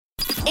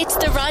It's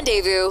The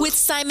Rendezvous with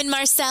Simon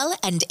Marcel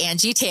and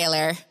Angie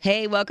Taylor.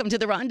 Hey, welcome to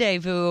The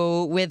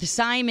Rendezvous with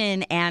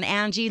Simon and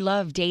Angie.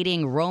 Love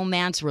dating,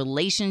 romance,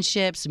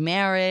 relationships,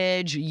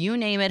 marriage, you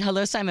name it.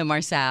 Hello, Simon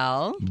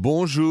Marcel.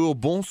 Bonjour,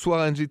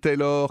 bonsoir Angie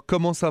Taylor.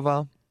 Comment ça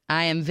va?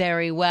 I am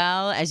very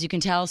well. As you can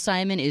tell,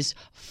 Simon is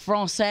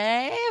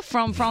Francais,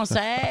 from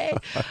Francais.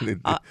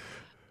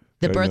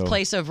 The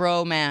birthplace of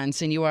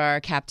romance, and you are our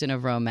captain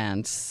of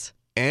romance.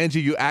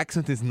 Angie, your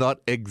accent is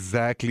not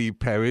exactly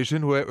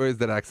Parisian. Where is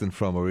that accent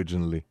from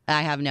originally?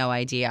 I have no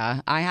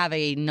idea. I have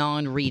a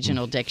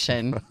non-regional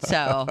diction,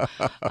 so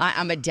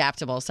I'm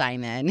adaptable,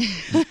 Simon.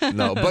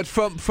 No, but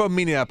from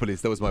Minneapolis.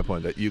 That was my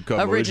point. That you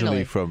come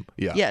originally from.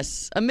 Yeah.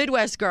 Yes, a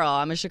Midwest girl.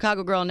 I'm a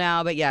Chicago girl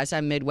now, but yes,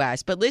 I'm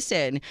Midwest. But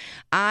listen,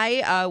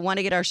 I want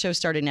to get our show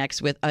started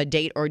next with a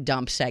date or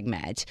dump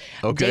segment.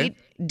 Okay.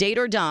 Date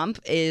or dump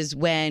is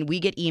when we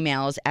get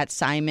emails at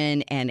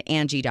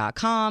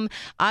simonandangie.com.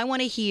 I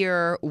want to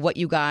hear what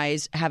you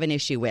guys have an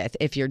issue with.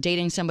 If you're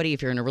dating somebody,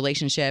 if you're in a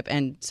relationship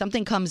and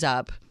something comes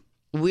up,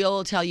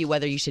 we'll tell you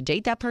whether you should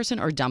date that person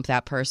or dump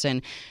that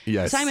person.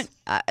 Yes. Simon,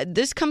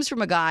 this comes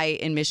from a guy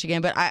in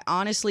Michigan, but I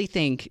honestly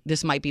think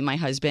this might be my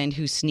husband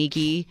who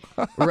sneaky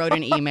wrote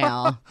an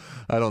email.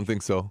 I don't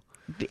think so.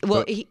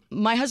 Well,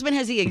 my husband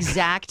has the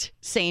exact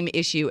same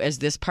issue as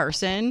this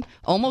person,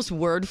 almost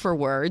word for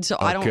word, so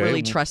I don't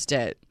really trust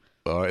it.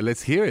 All right,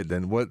 let's hear it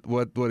then. What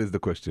is the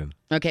question?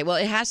 Okay,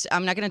 well,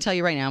 I'm not going to tell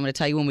you right now. I'm going to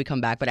tell you when we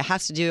come back, but it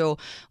has to do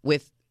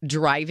with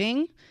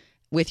driving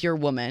with your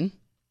woman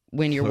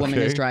when your woman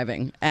is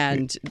driving.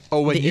 And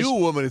when your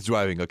woman is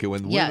driving. Okay,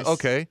 yes.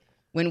 Okay.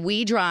 When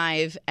we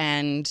drive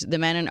and the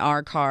men in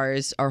our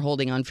cars are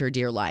holding on for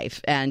dear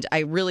life. And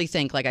I really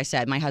think, like I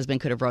said, my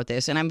husband could have wrote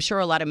this. And I'm sure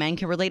a lot of men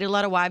can relate. A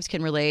lot of wives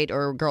can relate,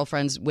 or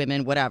girlfriends,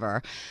 women,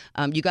 whatever.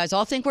 You guys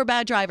all think we're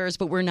bad drivers,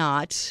 but we're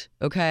not.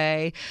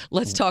 Okay?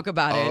 Let's talk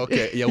about it.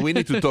 Okay. Yeah, we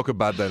need to talk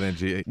about that,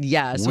 Angie.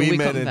 Yes.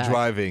 Women and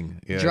driving.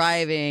 Yes.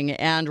 Driving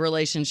and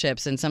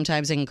relationships. And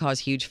sometimes it can cause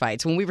huge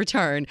fights. When we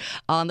return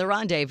on The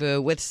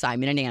Rendezvous with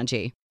Simon and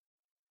Angie.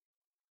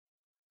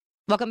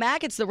 Welcome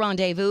back. It's The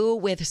Rendezvous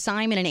with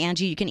Simon and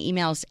Angie. You can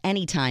email us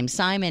anytime,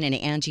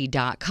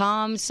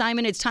 simonandangie.com.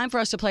 Simon, it's time for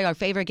us to play our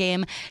favorite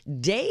game,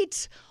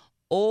 Date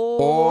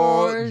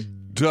or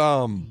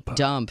Dump.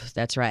 Dump,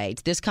 that's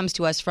right. This comes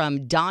to us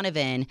from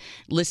Donovan,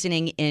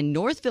 listening in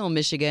Northville,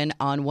 Michigan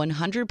on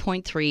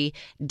 100.3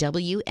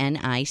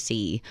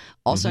 WNIC.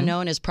 Also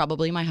known as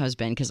probably my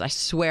husband, because I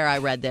swear I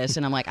read this,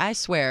 and I'm like, I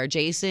swear,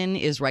 Jason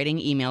is writing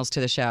emails to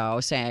the show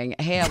saying,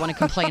 hey, I want to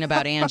complain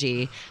about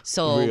Angie,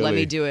 so let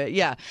me do it.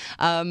 Yeah.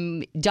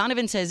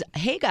 Donovan says,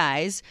 hey,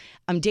 guys,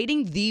 I'm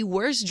dating the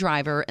worst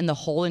driver in the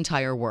whole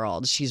entire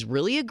world. She's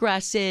really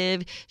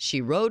aggressive. She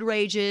road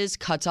rages,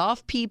 cuts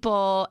off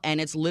people, and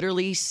it's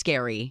literally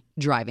scary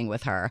driving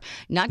with her.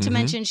 Not to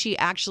mention she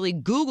actually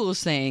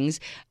Googles things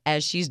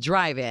as she's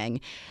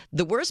driving.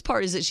 The worst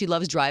part is that she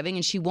loves driving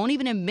and she won't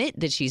even admit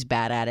that she's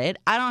bad at it.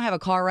 I don't have a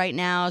car right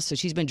now, so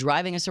she's been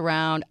driving us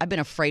around. I've been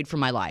afraid for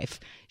my life.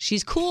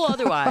 She's cool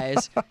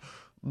otherwise,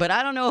 but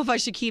I don't know if I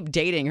should keep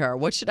dating her.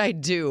 What should I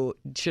do?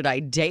 Should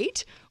I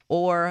date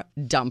or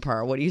dump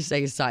her? What do you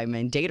say,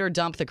 Simon? Date or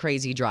dump the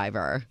crazy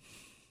driver?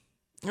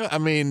 I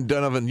mean,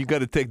 Donovan, you got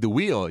to take the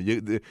wheel.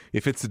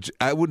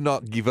 I would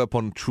not give up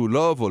on true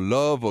love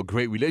or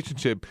great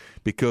relationship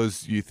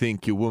because you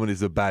think your woman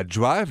is a bad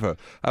driver.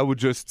 I would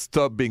just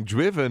stop being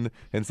driven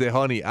and say,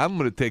 honey, I'm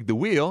going to take the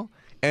wheel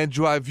and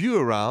drive you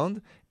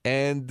around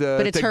and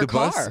but it's take her the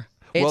bus. Car.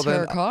 It's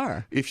her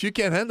car. If you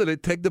can't handle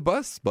it, take the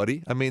bus,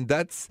 buddy. I mean,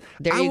 I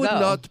would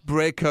not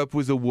break up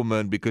with a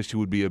woman because she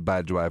would be a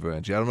bad driver,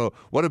 Angie. I don't know.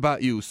 What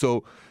about you?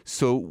 So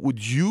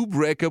would you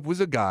break up with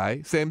a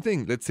guy? Same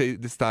thing. Let's say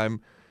this time,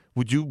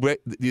 do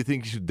you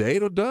think you should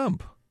date or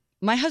dump?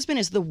 My husband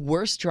is the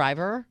worst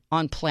driver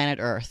on planet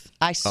Earth.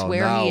 I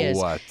swear he is.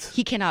 What?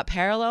 He cannot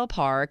parallel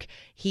park.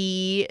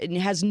 He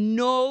has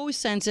no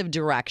sense of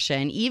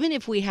direction. Even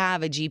if we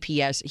have a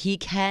GPS, he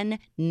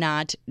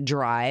cannot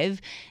drive.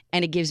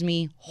 And it gives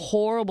me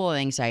horrible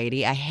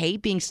anxiety. I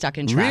hate being stuck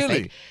in traffic.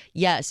 Really?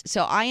 Yes.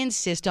 So I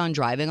insist on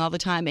driving all the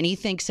time. And he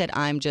thinks that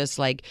I'm just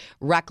like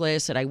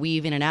reckless, that I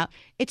weave in and out.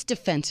 It's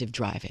defensive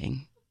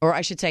driving. Or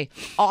I should say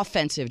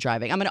offensive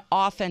driving. I'm an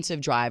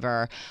offensive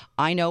driver.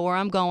 I know where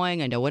I'm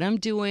going. I know what I'm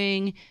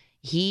doing.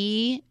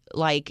 He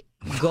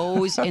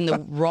goes in the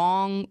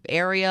wrong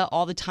area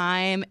all the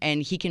time,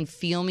 and he can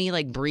feel me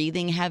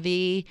breathing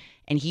heavy,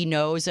 and he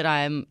knows that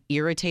I'm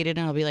irritated,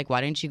 and I'll be like, why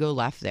didn't you go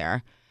left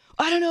there?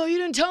 I don't know. You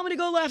didn't tell me to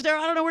go left there.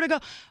 I don't know where to go.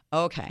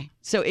 Okay.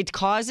 So it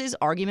causes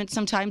arguments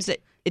sometimes that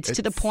it's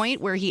to the point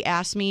where he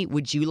asks me,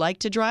 would you like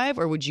to drive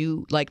or would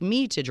you like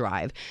me to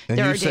drive? And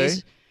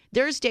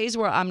There's days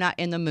where I'm not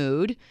in the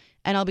mood,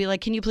 and I'll be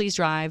like, can you please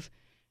drive?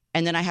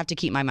 And then I have to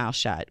keep my mouth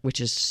shut,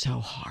 which is so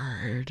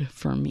hard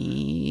for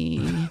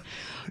me.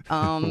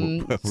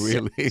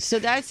 Really? So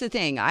that's the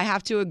thing. I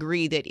have to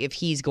agree that if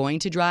he's going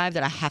to drive,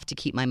 that I have to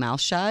keep my mouth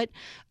shut.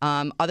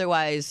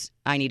 Otherwise,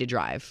 I need to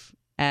drive.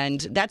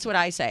 And that's what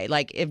I say.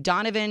 Like, if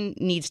Donovan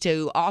needs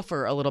to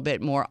offer a little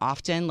bit more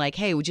often, like,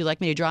 hey, would you like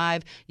me to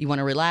drive? You want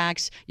to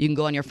relax? You can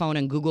go on your phone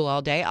and Google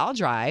all day. I'll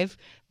drive.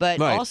 But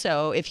Right.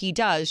 also, if he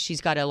does, she's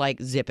got to, like,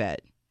 zip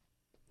it.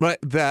 Right,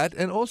 that.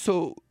 And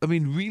also, I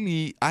mean,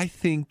 really, I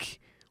think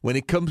when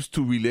it comes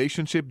to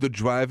relationship, the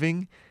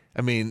driving,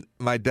 I mean,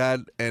 my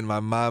dad and my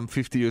mom,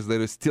 50 years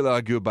later, still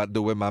argue about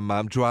the way my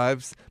mom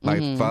drives.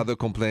 My father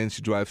complains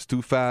she drives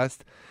too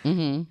fast.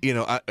 You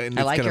know, and I it's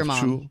like kind your of mom.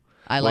 true.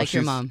 I like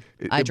your mom.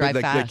 I drive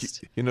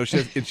fast. You know, she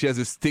has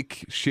a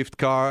stick shift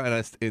car,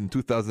 and in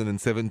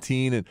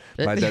 2017, and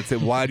my dad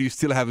said, "Why do you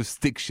still have a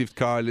stick shift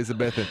car,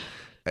 Elizabeth?" And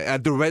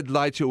at the red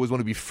light, you always want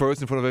to be first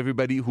in front of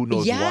everybody. Who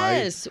knows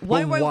Yes.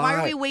 why? Why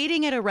are we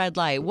waiting at a red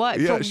light? What?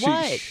 Yeah, For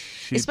what?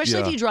 Especially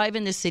if yeah. you drive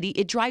in the city,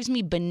 it drives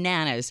me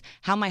bananas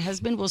how my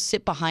husband will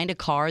sit behind a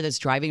car that's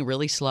driving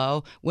really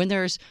slow when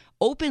there's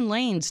open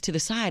lanes to the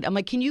side. I'm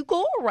like, can you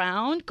go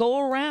around? Go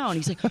around.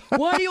 He's like,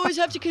 why do you always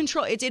have to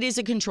control? It is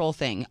a control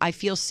thing. I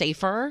feel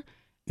safer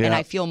and Yeah.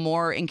 I feel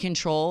more in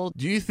control.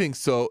 Do you think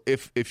so?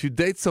 If you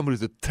date somebody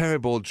who's a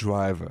terrible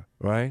driver,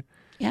 right?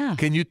 Yeah.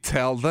 Can you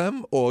tell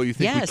them, or you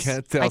think we Yes.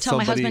 can't tell I tell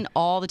my somebody? husband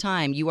all the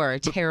time, you are a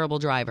terrible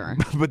driver.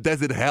 But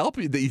does it help?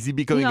 Is he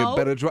becoming No, a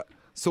better driver?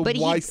 So but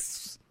why?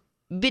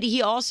 But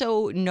he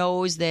also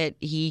knows that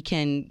he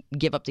can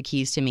give up the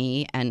keys to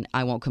me and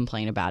I won't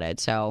complain about it.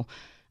 So,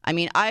 I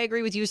mean, I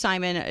agree with you,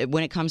 Simon,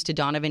 when it comes to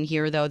Donovan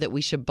here, though, that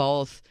we should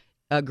both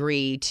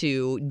agree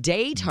to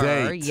date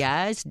her. Date.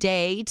 Yes,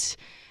 date.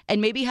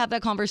 And maybe have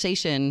that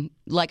conversation.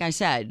 Like I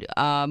said,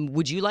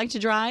 would you like to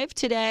drive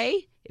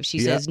today? If she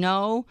Yeah. says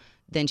no,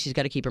 then she's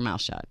got to keep her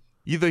mouth shut.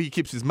 Either he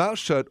keeps his mouth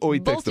shut or he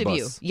takes Both the of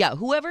bus. you. Yeah,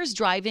 whoever's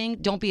driving,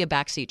 don't be a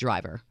backseat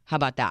driver. How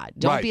about that?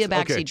 Don't Right, be a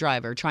backseat okay.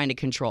 driver trying to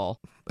control.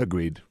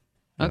 Agreed.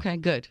 Okay,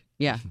 good.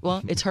 Yeah.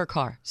 Well, it's her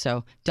car.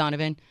 So,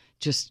 Donovan,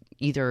 just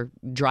either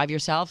drive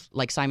yourself,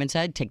 like Simon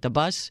said, take the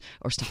bus,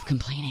 or stop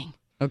complaining.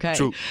 Okay.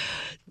 True.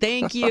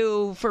 Thank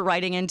you for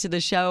writing into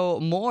the show.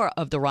 More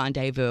of The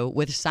Rendezvous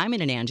with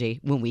Simon and Angie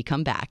when we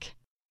come back.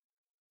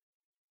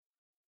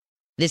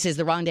 This is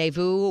The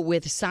Rendezvous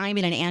with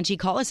Simon and Angie.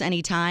 Call us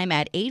anytime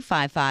at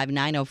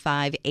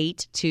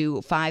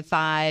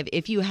 855-905-8255.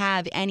 If you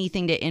have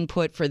anything to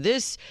input for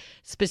this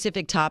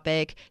specific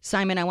topic,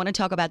 Simon, I want to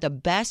talk about the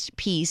best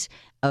piece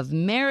of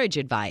marriage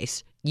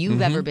advice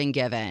you've ever been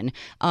given.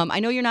 I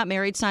know you're not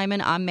married,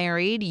 Simon. I'm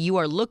married. You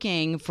are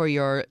looking for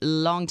your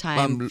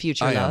longtime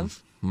future I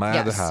love. am. My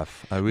other Yes.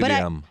 half. I really But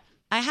am.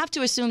 I have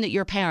to assume that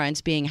your parents,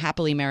 being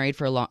happily married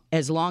for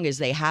as long as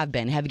they have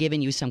been, have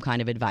given you some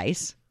kind of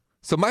advice.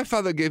 So my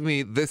father gave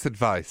me this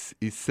advice.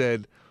 He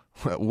said,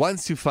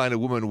 once you find a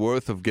woman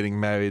worth of getting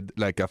married,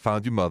 like I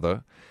found your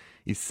mother,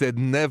 he said,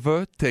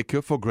 never take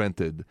her for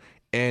granted.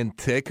 And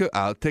take her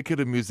out, take her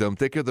to the museum,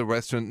 take her to the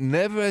restaurant.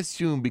 Never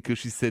assume because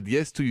she said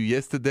yes to you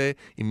yesterday,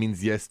 it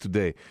means yes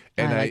today.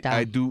 And I like that.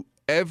 I do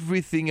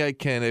everything I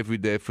can every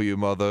day for your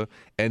mother,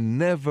 and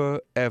never,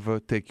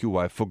 ever take your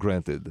wife for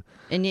granted.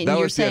 And That you're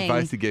was the saying,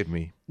 advice he gave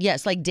me.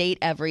 yes, like date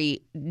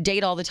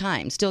all the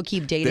time. Still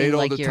keep dating Date all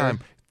like the you're. time.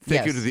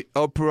 Take her Yes. to the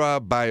opera,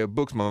 buy her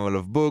books. Mama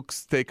love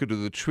books. Take her to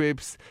the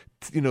trips.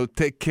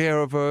 Take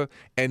care of her.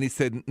 And he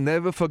said,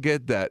 never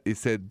forget that. He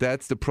said,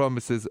 that's the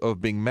promises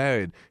of being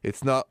married.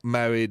 It's not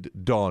married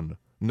done.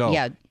 No,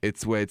 Yeah.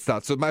 it's where it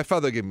starts. So my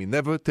father gave me,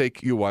 never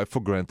take your wife for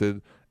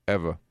granted,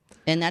 ever.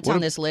 And that's What on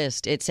a- this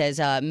list. It says,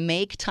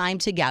 make time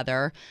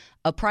together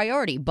a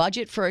priority.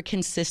 Budget for a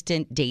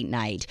consistent date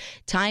night.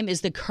 Time is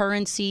the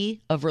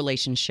currency of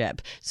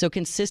relationship. So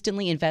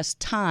consistently invest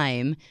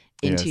time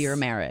into Yes. your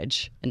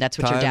marriage. And that's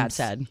what your dad Times-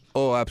 said.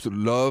 Oh,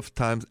 absolutely. Love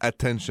times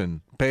attention.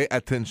 Pay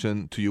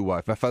attention to your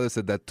wife. My father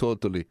said that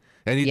totally.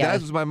 And he Yeah.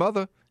 does with my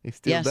mother. He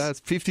still Yes. does.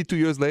 52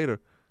 years later.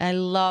 I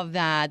love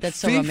that. That's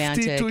so 52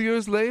 romantic.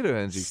 years later,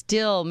 Angie.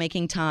 Still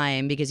making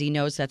time because he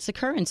knows that's the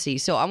currency.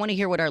 So I want to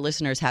hear what our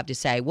listeners have to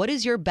say. What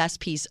is your best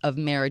piece of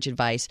marriage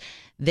advice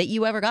that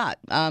you ever got?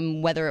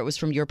 Whether it was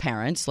from your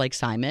parents, like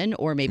Simon,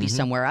 or maybe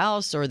somewhere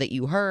else, or that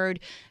you heard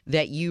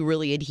that you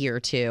really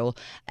adhere to.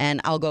 And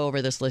I'll go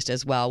over this list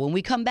as well when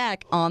we come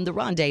back on The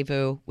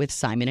Rendezvous with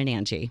Simon and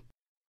Angie.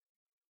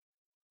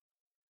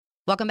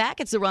 Welcome back.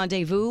 It's The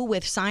Rendezvous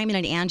with Simon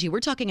and Angie. We're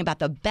talking about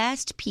the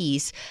best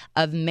piece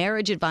of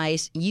marriage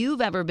advice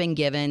you've ever been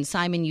given.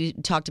 Simon, you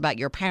talked about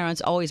your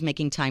parents always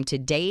making time to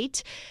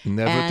date.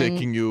 Never And-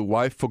 taking your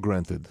wife for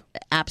granted.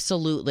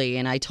 Absolutely.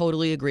 And I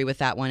totally agree with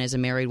that one. As a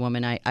married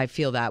woman, I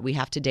feel that we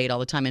have to date all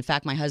the time. In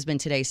fact, my husband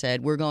today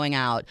said, we're going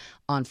out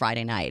on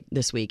Friday night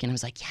this week. And I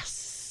was like,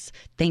 yes.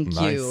 Thank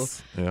you.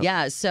 Nice. Yeah.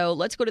 Yeah, so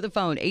let's go to the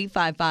phone,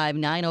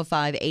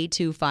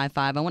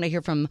 855-905-8255. I want to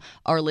hear from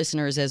our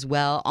listeners as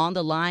well. On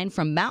the line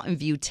from Mountain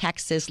View,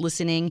 Texas,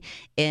 listening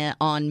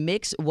on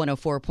Mix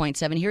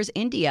 104.7. Here's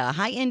India.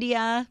 Hi,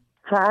 India.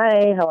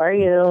 Hi, how are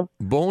you?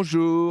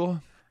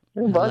 Bonjour.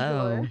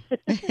 Hello.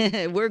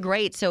 We're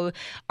great. So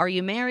are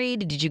you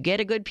married? Did you get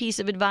a good piece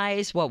of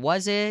advice? What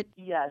was it?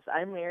 Yes,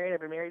 I'm married.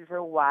 I've been married for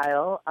a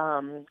while.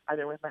 I've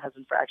been with my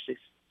husband for actually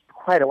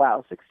quite a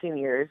while, 16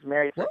 years,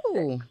 married for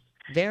Whoa, 6.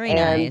 very And-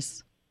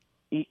 nice.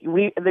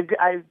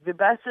 the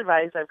best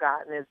advice I've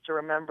gotten is to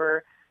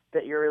remember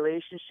that your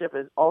relationship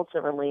is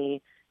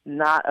ultimately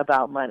not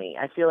about money.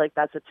 I feel like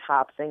that's a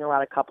top thing a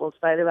lot of couples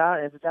fight about,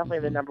 and it's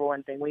definitely the number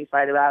one thing we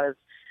fight about is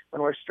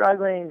when we're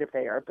struggling to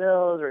pay our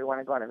bills or we want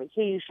to go on a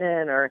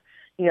vacation or,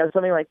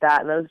 something like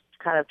that. And those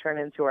kind of turn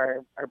into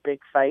our big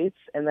fights.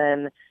 And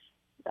then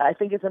I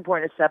think it's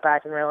important to step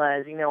back and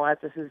realize, you know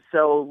what, this is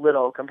so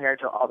little compared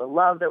to all the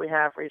love that we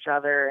have for each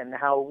other and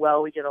how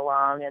well we get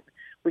along. And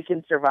we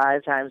can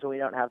survive times when we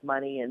don't have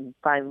money and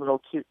find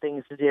little cute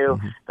things to do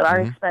that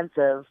aren't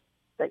expensive,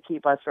 that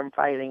keep us from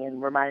fighting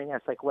and reminding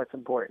us like what's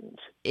important.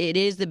 It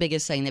is the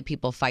biggest thing that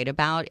people fight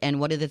about. And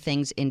one of the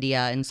things,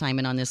 India and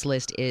Simon, on this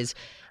list is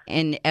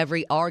in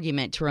every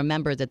argument to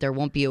remember that there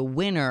won't be a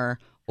winner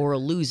or a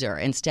loser,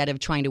 instead of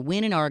trying to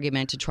win an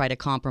argument, to try to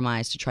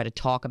compromise, to try to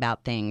talk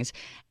about things.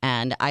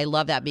 And I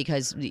love that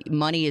because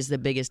money is the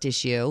biggest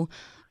issue.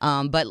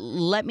 But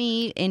let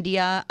me,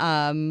 India,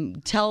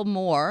 tell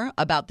more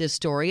about this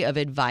story of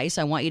advice.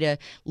 I want you to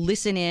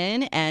listen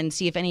in and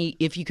see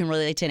if you can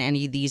relate to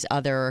any of these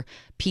other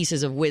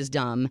pieces of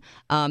wisdom.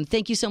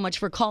 Thank you so much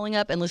for calling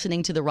up and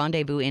listening to The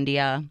Rendezvous,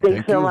 India.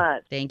 Thanks so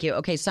much. Thank you.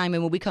 Okay,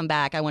 Simon, when we come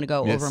back, I want to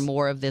go over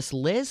more of this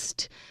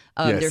list.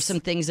 There's some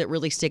things that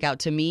really stick out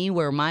to me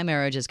where my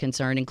marriage is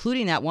concerned,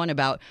 including that one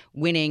about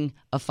winning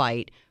a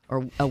fight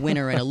or a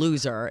winner and a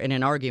loser in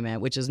an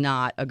argument, which is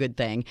not a good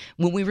thing,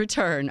 when we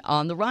return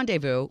on The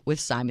Rendezvous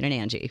with Simon and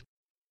Angie.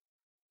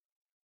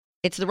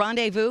 It's The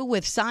Rendezvous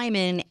with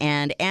Simon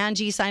and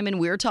Angie. Simon,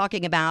 we're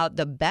talking about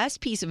the best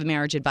piece of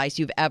marriage advice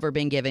you've ever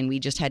been given. We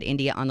just had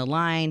India on the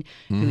line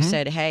who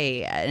said,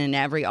 hey, in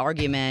every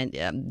argument,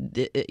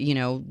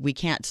 we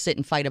can't sit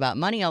and fight about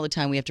money all the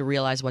time. We have to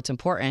realize what's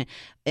important.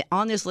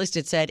 On this list,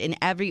 it said, in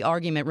every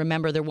argument,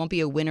 remember, there won't be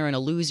a winner and a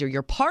loser.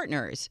 You're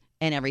partners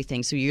and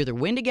everything. So you either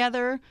win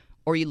together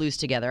or you lose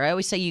together. I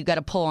always say you got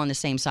to pull on the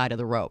same side of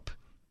the rope.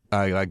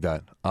 I like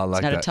that.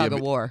 It's not a tug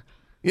of war.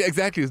 Yeah,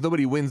 exactly. Because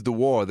nobody wins the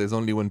war. There's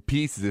only when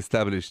peace is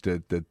established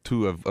that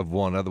two have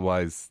won.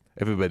 Otherwise,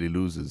 everybody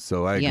loses.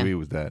 So I agree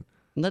with that.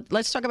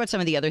 Let's talk about some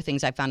of the other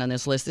things I found on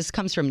this list. This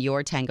comes from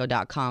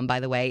yourtango.com,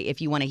 by the way.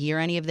 If you want to hear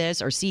any of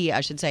this, or see,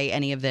 I should say,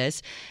 any of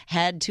this,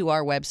 head to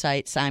our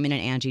website,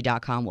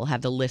 simonandangie.com. We'll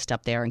have the list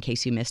up there in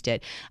case you missed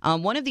it.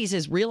 One of these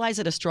is realize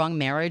that a strong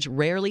marriage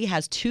rarely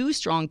has two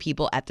strong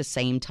people at the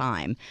same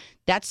time.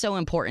 That's so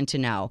important to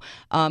know.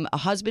 A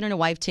husband and a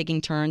wife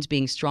taking turns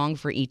being strong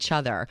for each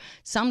other.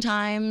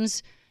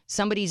 Sometimes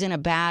somebody's in a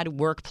bad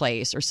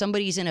workplace or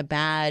somebody's in a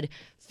bad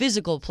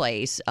physical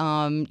place.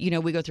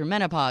 We go through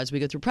menopause, we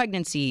go through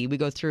pregnancy, we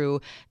go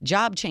through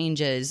job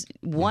changes.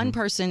 One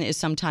person is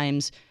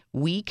sometimes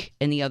weak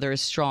and the other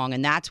is strong.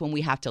 And that's when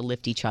we have to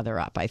lift each other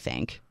up, I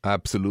think.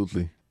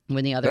 Absolutely.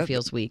 When the other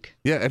feels weak.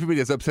 Yeah, everybody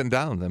has ups and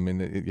downs. I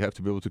mean, you have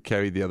to be able to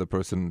carry the other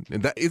person.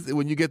 And that is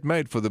when you get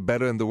married, for the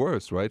better and the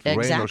worse, right? For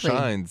rain or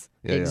shines.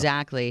 Yeah,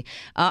 exactly.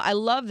 I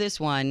love this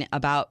one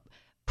about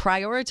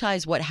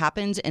prioritize what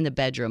happens in the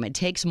bedroom. It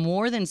takes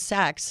more than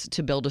sex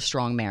to build a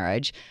strong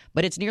marriage,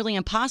 but it's nearly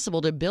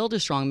impossible to build a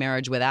strong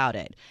marriage without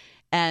it.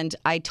 And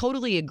I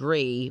totally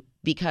agree,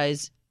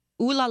 because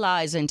ooh la la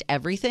isn't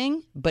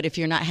everything, but if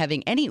you're not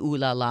having any ooh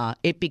la la,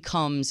 it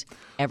becomes,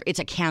 it's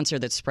a cancer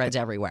that spreads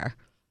everywhere.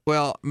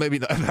 Well, maybe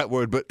not that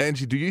word, but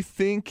Angie, do you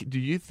think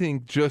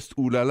just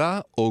ooh la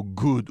la or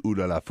good ooh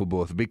la la for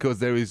both? Because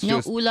there is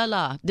just no ooh la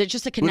la. There's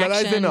just a connection. Ooh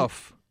la la is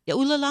enough. Yeah,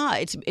 ooh la la.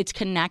 It's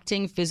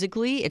connecting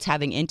physically. It's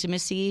having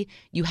intimacy.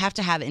 You have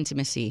to have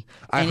intimacy,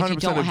 and if you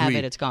don't have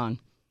it, it's gone.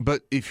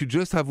 But if you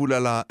just have ooh la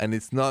la and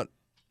it's not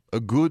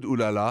a good ooh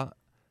la la,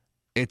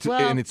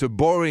 and it's a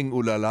boring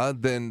ooh la la,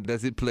 then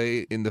does it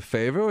play in the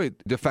favor?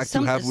 The fact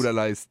to have ooh la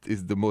la is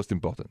the most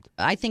important.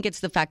 I think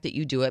it's the fact that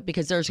you do it,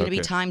 because there's going to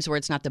be times where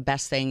it's not the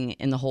best thing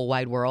in the whole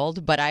wide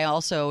world. But I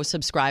also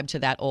subscribe to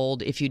that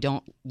old, if you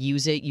don't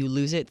use it, you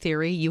lose it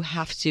theory. You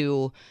have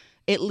to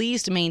at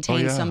least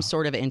maintain some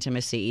sort of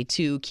intimacy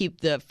to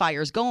keep the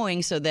fires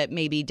going, so that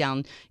maybe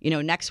down,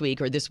 next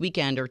week or this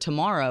weekend or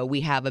tomorrow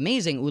we have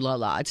amazing ooh la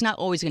la. It's not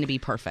always going to be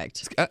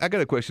perfect. I got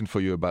a question for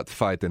you about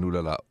fight and ooh la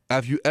la.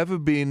 Have you ever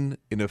been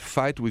in a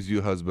fight with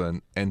your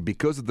husband and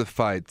because of the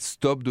fight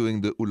stopped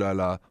doing the ooh la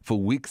la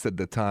for weeks at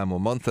the time or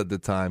months at the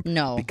time?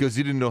 No. Because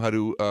you didn't know how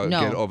to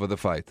get over the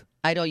fight?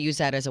 I don't use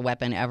that as a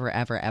weapon ever,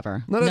 ever,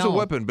 ever. Not as a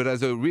weapon, but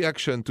as a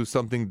reaction to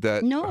something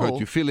that hurt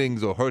your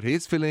feelings or hurt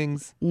his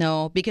feelings?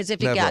 No, because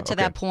if it got to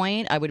that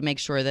point, I would make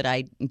sure that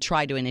I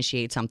tried to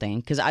initiate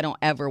something, because I don't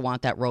ever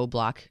want that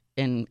roadblock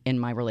in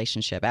my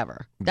relationship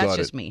ever. That's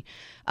just me.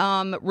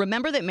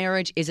 Remember that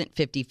marriage isn't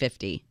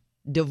 50-50.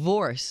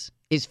 Divorce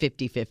is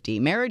 50-50.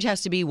 Marriage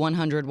has to be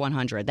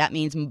 100-100. That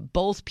means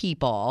both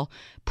people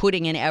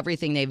putting in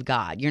everything they've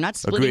got. You're not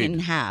splitting it in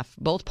half.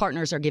 Both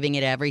partners are giving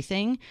it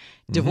everything.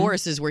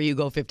 Divorce is where you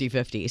go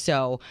 50-50.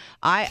 So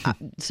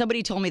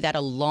somebody told me that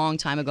a long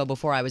time ago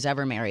before I was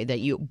ever married, that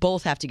you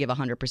both have to give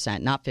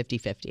 100%, not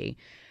 50-50.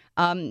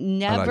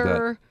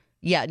 Never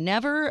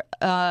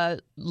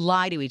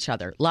lie to each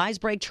other. Lies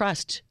break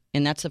trust,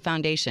 and that's the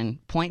foundation.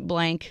 Point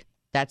blank,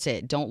 that's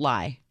it. Don't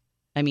lie.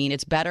 I mean,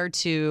 it's better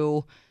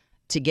to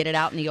to get it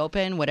out in the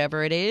open,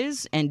 whatever it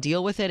is, and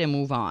deal with it and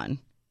move on.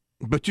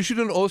 But you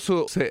shouldn't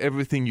also say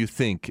everything you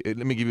think. Let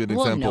me give you an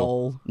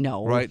example.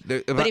 No. Right?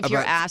 But if you're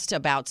asked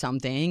about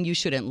something, you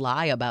shouldn't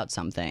lie about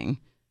something.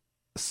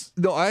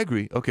 No, I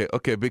agree.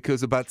 Okay.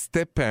 Because about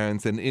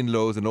step-parents and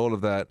in-laws and all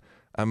of that,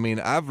 I mean,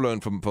 I've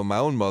learned from my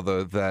own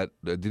mother that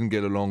I didn't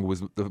get along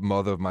with the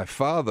mother of my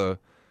father.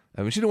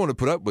 I mean, she didn't want to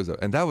put up with her.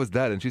 And that was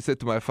that. And she said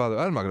to my father,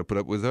 I'm not going to put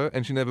up with her.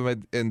 And she never met,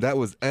 and that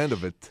was the end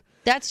of it.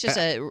 That's just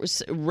a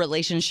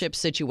relationship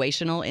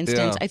situational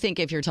instance. Yeah. I think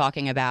if you're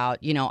talking about,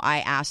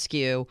 I ask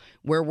you,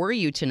 where were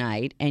you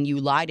tonight? And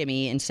you lie to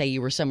me and say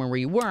you were somewhere where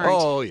you weren't.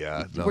 Oh,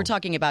 yeah. No. We're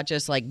talking about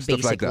just like Stuff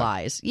basic like that.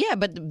 lies. Yeah,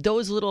 but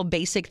those little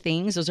basic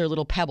things, those are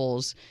little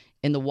pebbles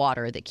in the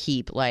water that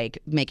keep like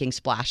making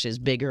splashes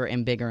bigger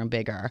and bigger and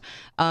bigger.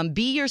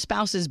 Be your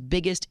spouse's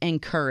biggest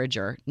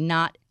encourager,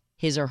 not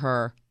his or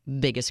her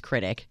biggest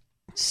critic.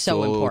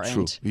 So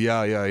important. True.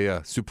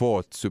 Yeah.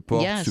 Support.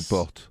 Yes.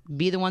 Support.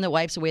 Be the one that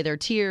wipes away their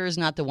tears,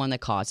 not the one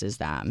that causes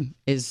them,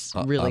 is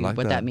really I like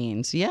what that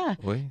means. Yeah.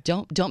 Oui.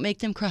 Don't make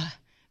them cry.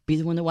 Be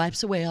the one that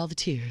wipes away all the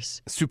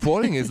tears.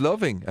 Supporting is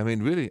loving. I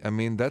mean, really. I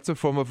mean, that's a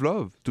form of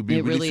love. To be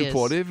It really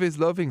supportive is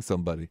loving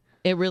somebody.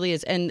 It really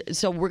is. And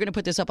so we're going to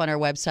put this up on our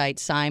website,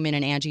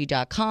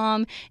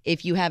 simonandangie.com.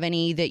 If you have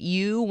any that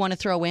you want to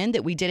throw in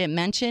that we didn't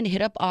mention,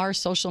 hit up our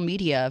social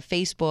media,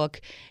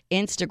 Facebook,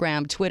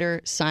 Instagram,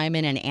 Twitter,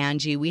 Simon and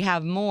Angie. We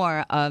have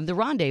more of The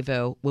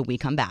Rendezvous when we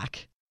come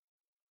back.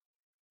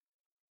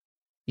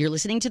 You're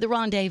listening to The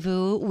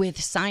Rendezvous with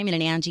Simon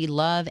and Angie,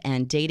 love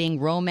and dating,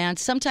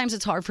 romance. Sometimes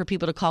it's hard for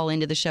people to call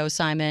into the show,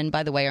 Simon.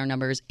 By the way, our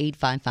number is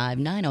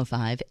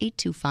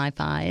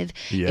 855-905-8255.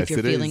 Yes, if you're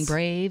it feeling is.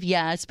 brave,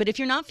 yes. But if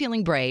you're not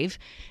feeling brave,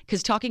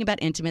 because talking about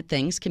intimate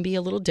things can be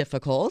a little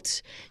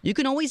difficult, you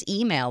can always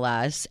email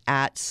us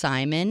at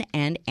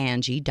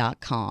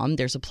simonandangie.com.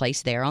 There's a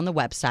place there on the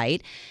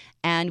website.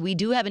 And we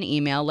do have an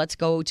email. Let's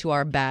go to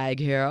our bag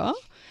here.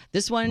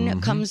 This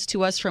one comes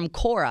to us from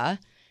Cora.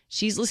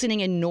 She's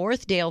listening in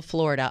Northdale,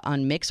 Florida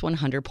on Mix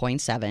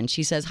 100.7.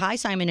 She says, hi,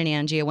 Simon and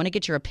Angie. I want to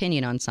get your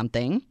opinion on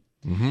something.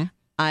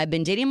 I've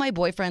been dating my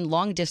boyfriend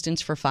long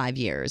distance for 5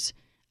 years.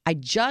 I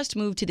just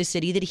moved to the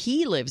city that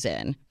he lives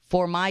in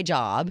for my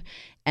job.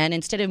 And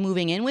instead of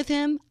moving in with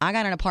him, I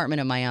got an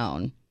apartment of my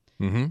own.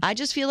 I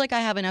just feel like I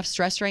have enough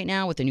stress right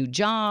now with a new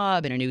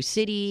job and a new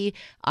city.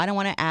 I don't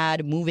want to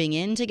add moving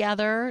in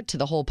together to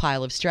the whole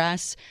pile of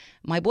stress.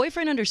 My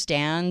boyfriend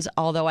understands,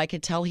 although I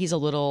could tell he's a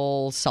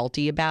little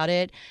salty about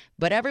it,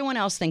 but everyone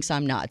else thinks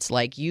I'm nuts.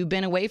 Like, you've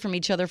been away from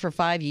each other for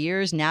 5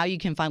 years. Now you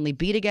can finally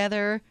be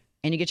together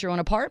and you get your own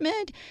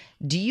apartment.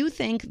 Do you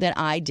think that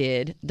I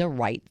did the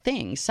right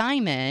thing?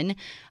 Simon,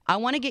 I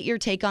want to get your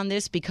take on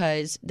this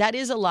because that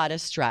is a lot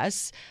of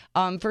stress.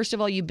 First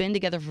of all, you've been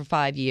together for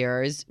 5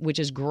 years, which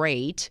is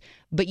great,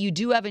 but you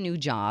do have a new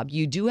job.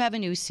 You do have a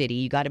new city.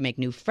 You got to make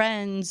new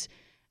friends.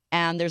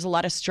 And there's a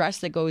lot of stress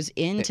that goes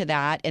into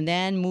that. And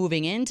then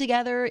moving in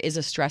together is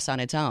a stress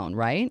on its own,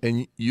 right?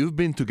 And you've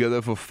been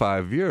together for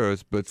 5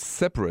 years, but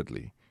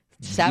separately.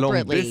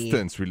 Separately. Long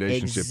distance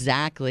relationship.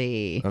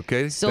 Exactly.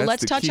 Okay. So that's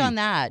let's the touch key. on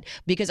that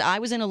because I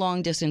was in a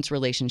long distance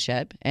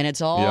relationship and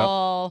it's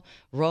all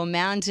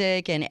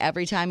romantic and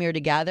every time you're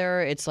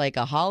together, it's like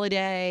a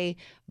holiday.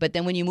 But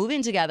then when you move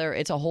in together,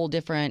 it's a whole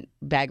different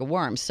bag of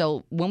worms.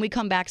 So when we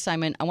come back,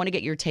 Simon, I want to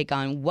get your take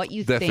on what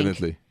you think.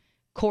 Definitely.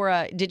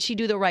 Cora, did she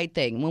do the right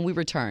thing when we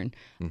return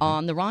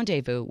on The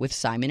Rendezvous with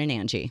Simon and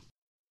Angie?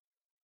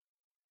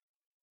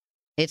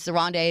 It's The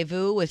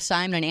Rendezvous with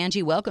Simon and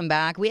Angie. Welcome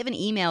back. We have an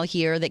email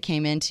here that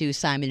came into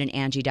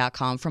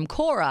simonandangie.com from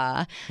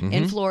Cora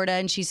in Florida,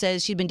 and she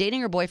says she'd been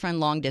dating her boyfriend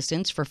long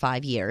distance for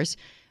 5 years.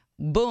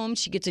 Boom,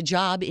 she gets a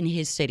job in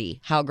his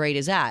city. How great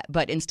is that?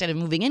 But instead of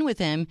moving in with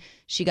him,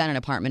 she got an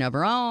apartment of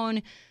her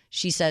own.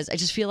 She says, I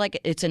just feel like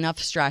it's enough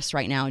stress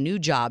right now. New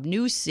job,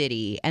 new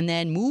city, and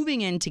then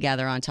moving in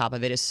together on top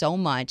of it is so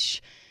much.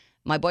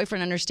 My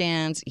boyfriend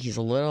understands. He's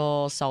a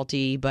little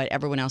salty, but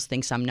everyone else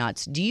thinks I'm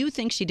nuts. Do you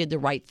think she did the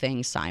right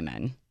thing,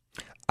 Simon?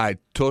 I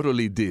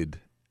totally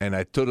did. And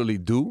I totally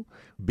do.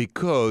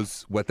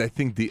 Because what I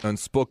think the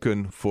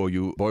unspoken for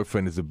your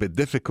boyfriend is a bit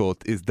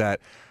difficult is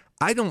that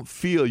I don't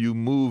feel you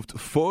moved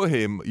for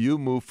him. You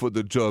moved for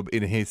the job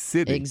in his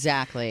city.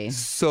 Exactly.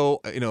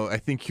 So, I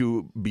think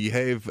you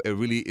behave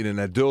really in an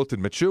adult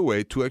and mature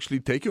way to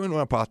actually take your own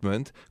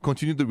apartment,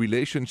 continue the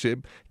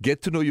relationship,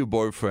 get to know your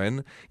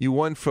boyfriend. You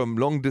went from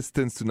long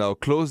distance to now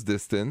close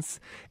distance,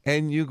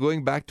 and you're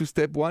going back to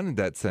step one in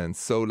that sense.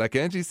 So, like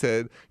Angie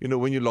said,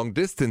 when you're long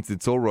distance,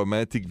 it's all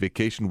romantic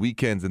vacation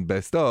weekends and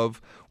best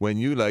of. When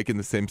you like in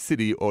the same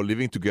city or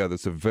living together,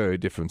 it's a very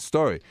different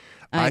story.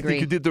 I agree.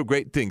 think you did the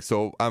great thing.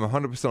 So I'm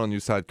 100% on your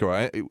side,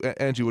 Cora.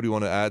 Angie, what do you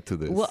want to add to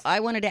this? Well, I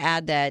wanted to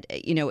add that,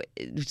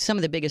 some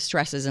of the biggest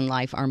stresses in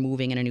life are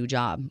moving in a new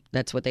job.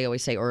 That's what they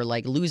always say, or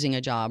like losing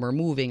a job or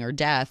moving or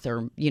death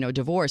or,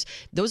 divorce.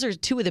 Those are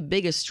two of the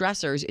biggest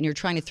stressors and you're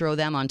trying to throw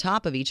them on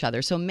top of each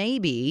other. So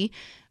maybe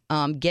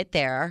get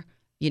there,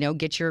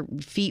 get your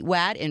feet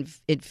wet and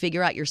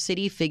figure out your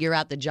city, figure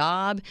out the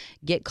job,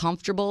 get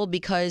comfortable,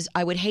 because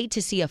I would hate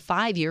to see a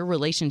 5-year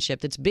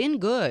relationship that's been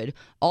good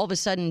all of a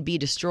sudden be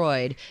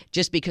destroyed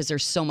just because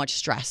there's so much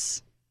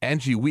stress.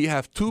 Angie, we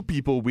have 2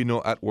 people we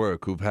know at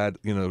work who've had,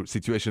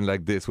 situation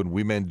like this when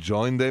women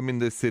join them in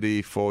the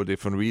city for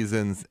different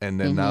reasons, and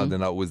then now they're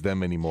not with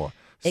them anymore.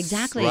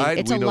 Exactly. Right?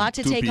 It's We a know lot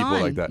to 2 take people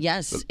on. like that.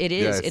 Yes, it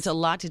is. Yes. It's a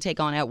lot to take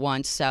on at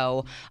once.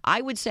 So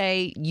I would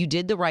say you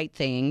did the right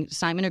thing.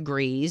 Simon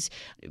agrees,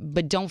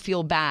 but don't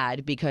feel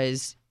bad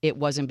because it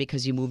wasn't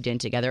because you moved in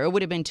together. It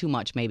would have been too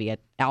much maybe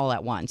all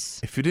at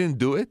once. If you didn't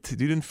do it,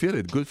 you didn't feel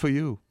it. Good for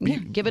you. Yeah,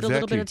 give it a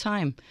little bit of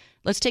time.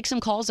 Let's take some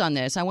calls on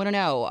this. I want to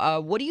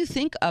know, what do you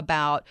think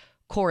about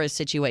Cora's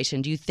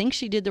situation? Do you think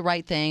she did the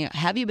right thing?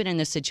 Have you been in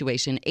this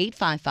situation?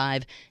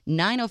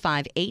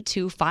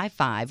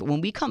 855-905-8255 when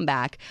we come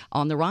back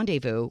on The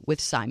Rendezvous with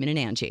Simon and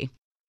Angie.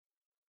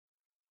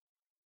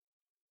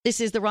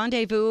 This is The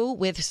Rendezvous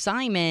with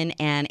Simon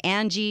and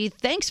Angie.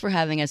 Thanks for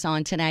having us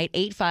on tonight.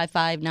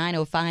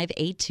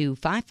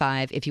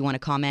 855-905-8255 if you want to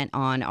comment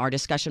on our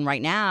discussion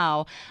right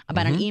now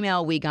about an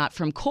email we got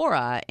from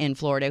Cora in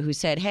Florida who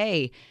said,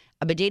 hey,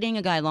 I've been dating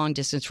a guy long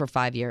distance for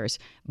 5 years.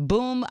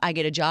 Boom, I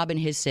get a job in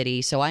his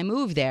city, so I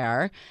move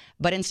there.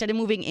 But instead of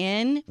moving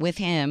in with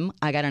him,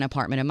 I got an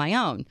apartment of my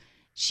own.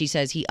 She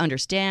says he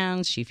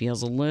understands. She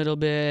feels a little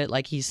bit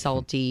like he's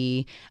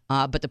salty.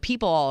 But the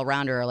people all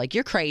around her are like,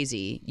 you're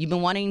crazy. You've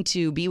been wanting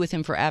to be with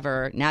him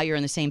forever. Now you're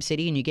in the same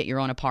city and you get your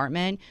own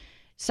apartment.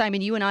 Simon,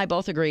 you and I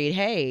both agreed,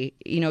 hey,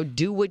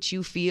 do what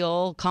you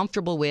feel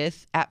comfortable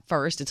with at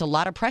first. It's a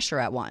lot of pressure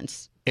at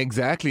once.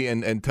 Exactly,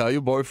 and tell your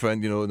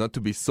boyfriend, not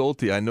to be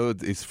salty. I know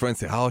his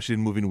friends say, "Oh, she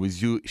didn't move in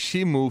with you.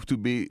 She moved to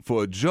be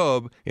for a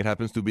job. It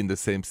happens to be in the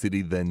same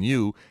city than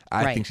you.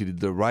 I think she did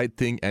the right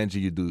thing. Angie,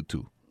 you do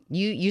too."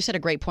 You said a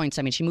great point,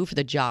 Simon. She moved for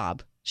the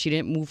job. She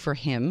didn't move for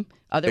him.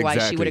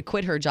 Otherwise, she would have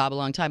quit her job a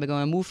long time ago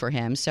and moved for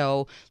him.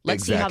 So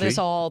let's see how this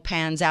all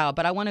pans out.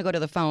 But I want to go to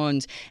the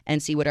phones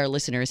and see what our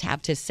listeners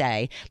have to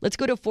say. Let's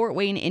go to Fort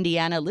Wayne,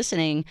 Indiana,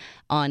 listening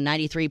on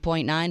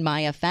 93.9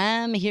 My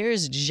FM.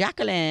 Here's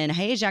Jacqueline.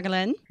 Hey,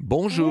 Jacqueline.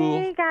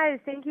 Bonjour. Hey, guys.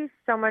 Thank you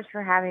so much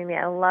for having me.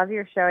 I love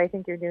your show. I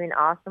think you're doing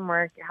awesome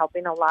work. You're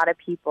helping a lot of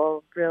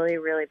people. Really,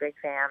 really big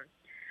fan.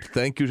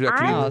 Thank you,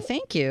 Jacqueline. Oh,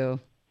 thank you.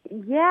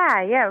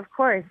 Yeah, of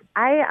course.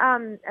 I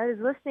was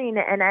listening,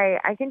 and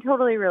I can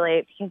totally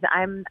relate because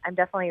I'm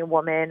definitely a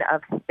woman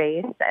of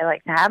space. I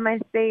like to have my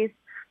space.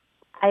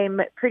 I'm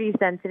pretty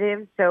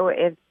sensitive, so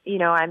if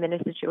I'm in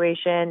a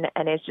situation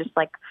and it's just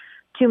like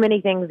too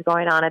many things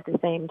going on at the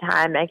same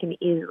time, I can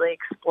easily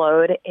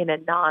explode in a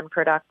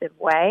non-productive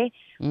way.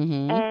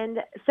 Mm-hmm.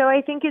 And so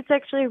I think it's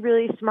actually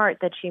really smart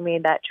that she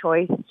made that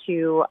choice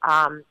to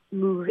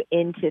move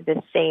into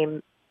the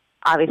same,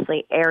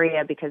 obviously,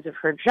 area because of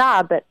her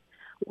job, but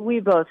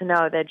we both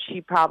know that she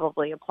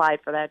probably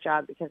applied for that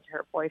job because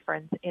her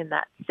boyfriend's in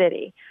that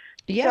city.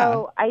 Yeah.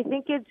 So I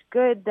think it's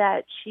good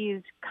that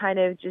she's kind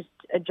of just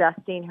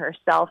adjusting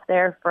herself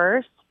there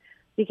first,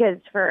 because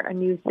for a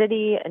new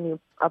city, a new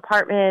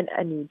apartment,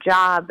 a new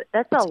job,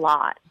 that's a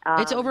lot.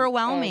 It's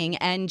overwhelming,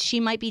 and she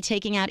might be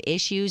taking out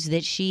issues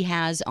that she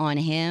has on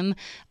him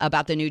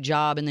about the new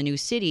job and the new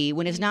city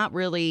when it's not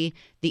really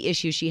the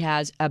issue she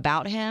has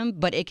about him,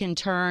 but it can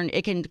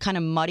kind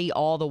of muddy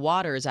all the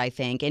waters, I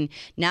think. And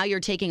now you're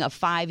taking a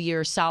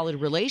 5-year solid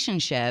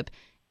relationship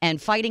and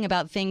fighting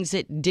about things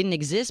that didn't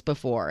exist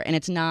before. And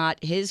it's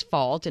not his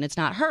fault and it's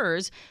not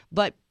hers,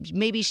 but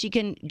maybe she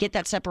can get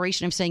that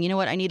separation of saying, you know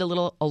what, I need a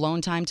little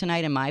alone time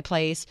tonight in my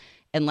place,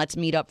 and let's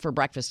meet up for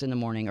breakfast in the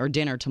morning or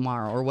dinner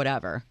tomorrow or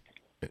whatever.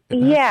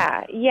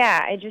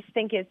 Yeah. I just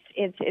think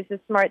it's a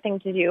smart thing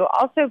to do.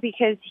 Also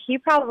because he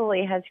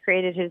probably has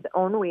created his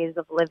own ways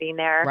of living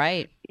there.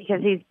 Right.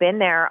 Because he's been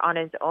there on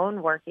his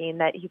own working,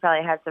 that he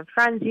probably has some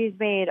friends he's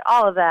made,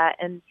 all of that.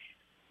 And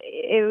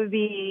it would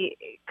be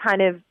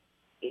kind of,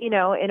 in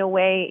a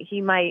way, he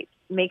might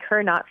make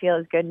her not feel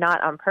as good,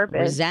 not on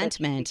purpose.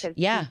 Resentment. Because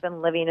yeah. he's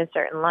been living a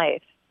certain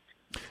life.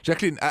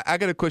 Jacqueline, I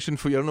got a question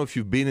for you. I don't know if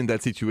you've been in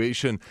that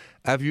situation.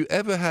 Have you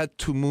ever had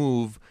to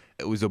move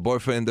with a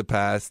boyfriend in the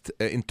past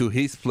into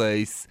his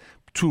place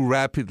too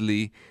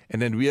rapidly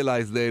and then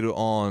realize later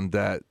on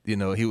that,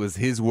 he was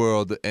his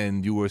world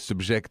and you were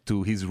subject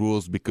to his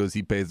rules because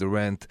he pays the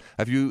rent?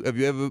 Have you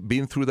ever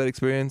been through that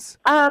experience?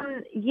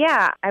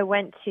 Yeah, I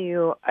went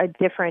to a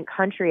different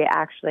country,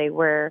 actually,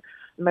 where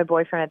my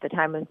boyfriend at the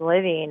time was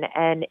living,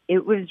 and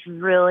it was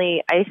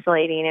really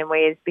isolating in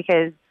ways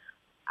because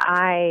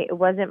it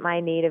wasn't my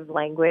native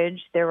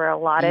language. There were a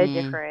lot of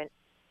different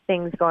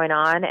things going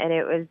on, and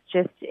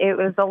it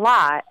was a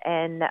lot.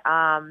 And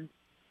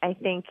I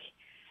think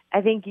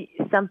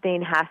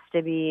something has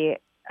to be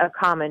a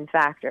common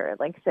factor.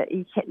 Like, so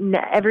you can,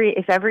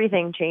 if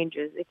everything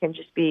changes, it can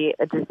just be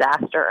a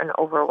disaster and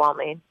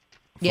overwhelming.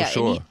 Yeah, for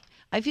sure.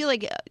 I feel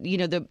like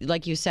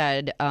like you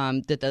said,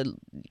 that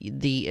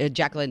the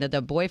Jacqueline, that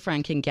the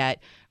boyfriend can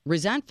get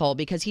resentful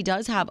because he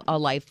does have a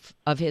life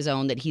of his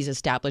own that he's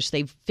established.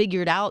 They've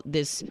figured out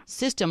this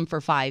system for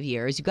 5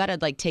 years. You got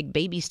to take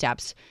baby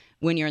steps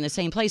when you're in the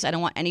same place. I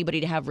don't want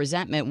anybody to have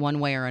resentment one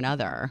way or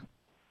another.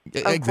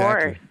 Of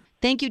course.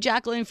 Thank you,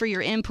 Jacqueline, for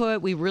your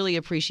input. We really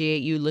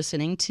appreciate you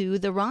listening to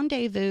The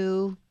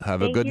Rendezvous.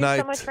 Have a good night.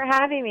 Thank you so much for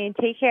having me.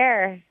 Take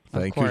care.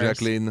 Thank you, course.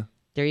 Jacqueline.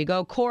 There you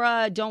go.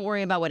 Cora, don't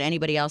worry about what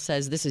anybody else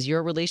says. This is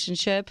your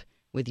relationship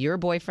with your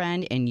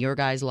boyfriend in your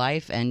guy's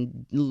life,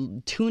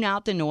 and tune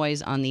out the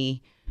noise on the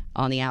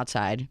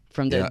outside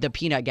from the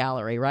peanut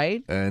gallery,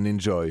 right? And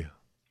enjoy.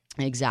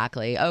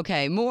 Exactly.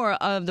 Okay, more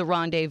of The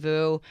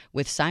Rendezvous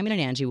with Simon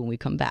and Angie when we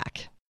come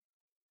back.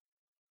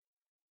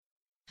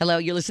 Hello,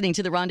 you're listening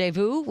to The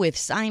Rendezvous with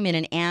Simon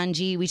and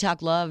Angie. We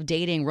talk love,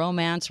 dating,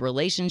 romance,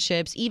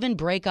 relationships, even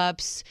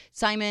breakups.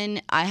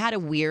 Simon, I had a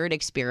weird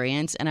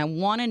experience, and I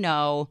want to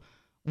know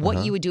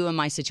what you would do in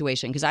my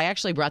situation, because I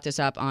actually brought this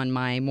up on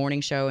my morning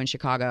show in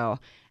Chicago,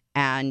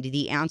 and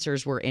the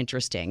answers were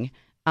interesting.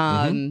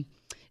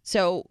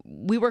 So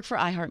we work for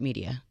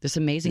iHeartMedia, this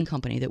amazing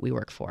company that we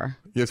work for.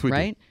 Yes, we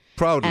right? do.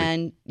 Proudly.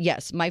 And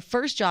yes, my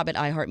first job at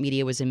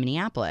iHeartMedia was in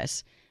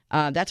Minneapolis.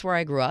 That's where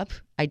I grew up.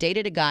 I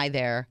dated a guy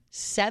there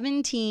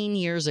 17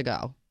 years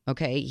ago.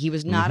 Okay. He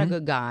was not a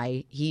good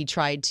guy. He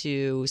tried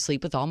to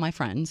sleep with all my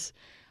friends.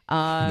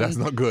 That's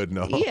not good,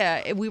 no.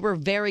 Yeah. We were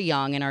very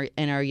young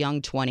in our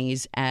young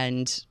 20s.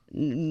 And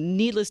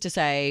needless to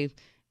say,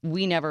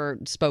 we never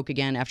spoke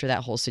again after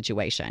that whole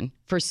situation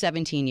for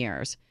 17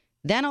 years.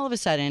 Then all of a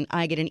sudden,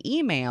 I get an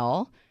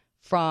email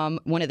from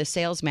one of the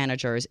sales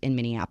managers in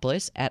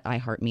Minneapolis at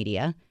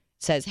iHeartMedia.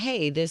 Says,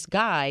 hey, this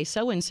guy,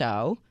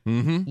 so-and-so,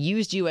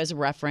 used you as a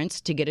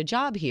reference to get a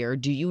job here.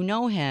 Do you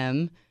know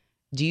him?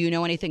 Do you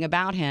know anything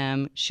about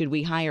him? Should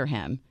we hire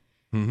him?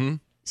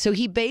 So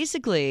he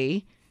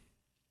basically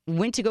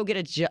went to go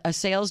get a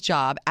sales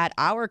job at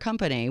our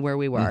company where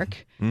we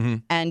work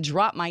and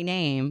dropped my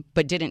name,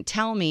 but didn't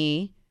tell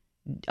me.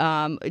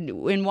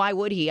 And why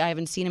would he? I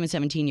haven't seen him in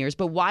 17 years,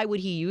 but why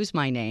would he use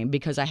my name?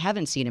 Because I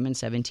haven't seen him in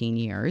 17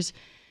 years.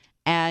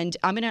 And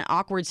I'm in an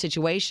awkward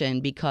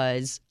situation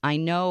because I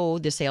know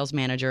the sales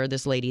manager,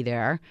 this lady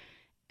there,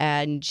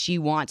 and she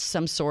wants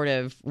some sort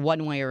of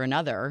one way or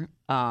another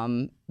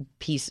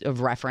piece of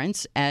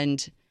reference.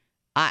 And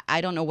I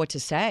don't know what to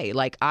say.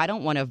 Like, I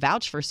don't want to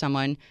vouch for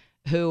someone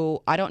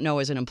who I don't know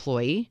as an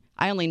employee.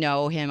 I only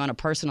know him on a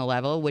personal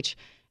level, which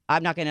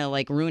I'm not going to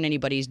like ruin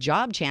anybody's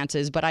job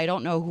chances, but I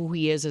don't know who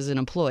he is as an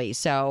employee.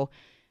 So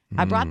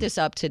I brought this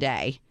up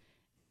today.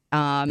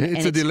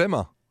 It's a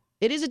dilemma.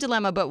 It is a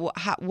dilemma, but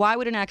why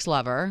would an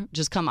ex-lover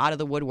just come out of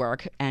the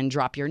woodwork and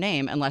drop your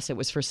name unless it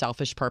was for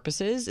selfish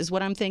purposes, is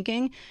what I'm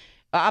thinking.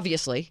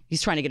 Obviously,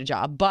 he's trying to get a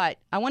job, but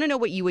I want to know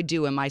what you would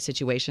do in my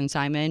situation,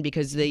 Simon,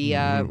 because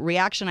the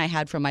reaction I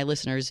had from my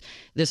listeners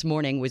this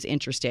morning was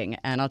interesting,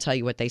 and I'll tell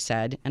you what they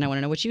said, and I want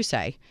to know what you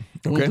say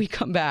when we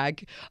come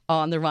back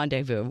on The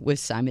Rendezvous with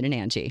Simon and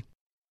Angie.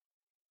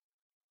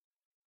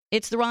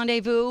 It's The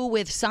Rendezvous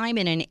with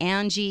Simon and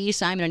Angie,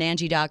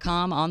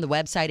 simonandangie.com on the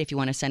website if you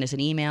want to send us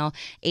an email,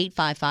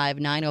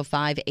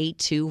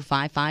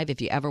 855-905-8255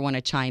 if you ever want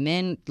to chime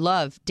in.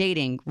 Love,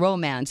 dating,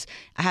 romance.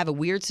 I have a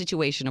weird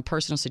situation, a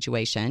personal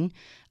situation.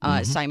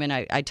 Simon,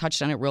 I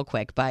touched on it real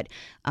quick, but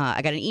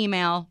I got an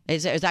email.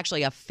 It was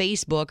actually a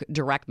Facebook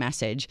direct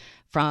message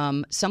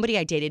from somebody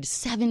I dated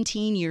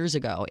 17 years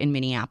ago in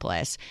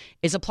Minneapolis,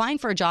 is applying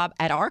for a job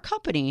at our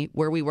company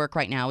where we work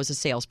right now as a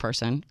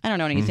salesperson. I don't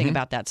know anything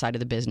about that side of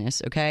the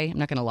business, okay? I'm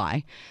not going to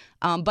lie.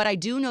 But I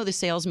do know the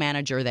sales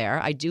manager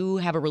there. I do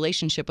have a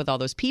relationship with all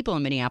those people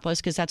in Minneapolis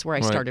because that's where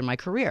I started my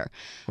career.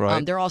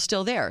 Right. They're all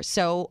still there.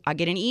 So I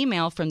get an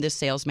email from this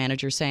sales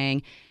manager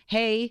saying,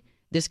 hey,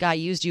 this guy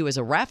used you as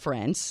a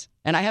reference,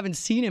 and I haven't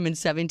seen him in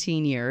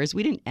 17 years.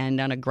 We didn't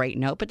end on a great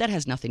note, but that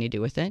has nothing to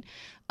do with it.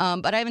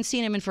 But I haven't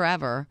seen him in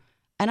forever,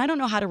 and I don't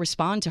know how to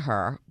respond to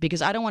her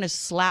because I don't want to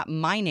slap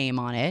my name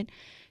on it.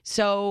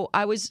 So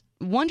I was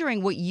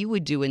wondering what you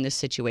would do in this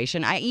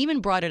situation. I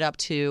even brought it up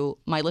to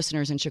my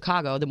listeners in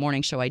Chicago, the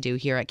morning show I do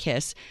here at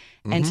KISS,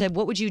 and said,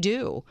 what would you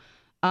do?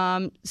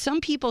 Some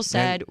people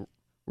said,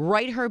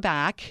 write her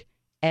back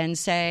and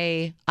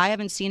say, I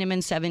haven't seen him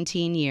in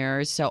 17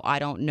 years, so I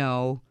don't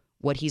know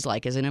what he's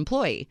like as an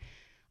employee.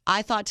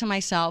 I thought to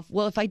myself,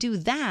 well, if I do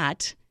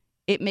that,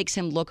 it makes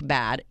him look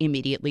bad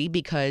immediately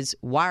because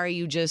why are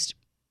you just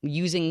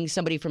using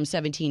somebody from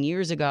 17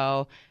 years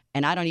ago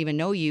and I don't even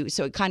know you?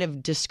 So it kind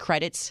of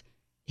discredits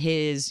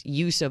his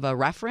use of a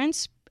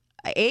reference.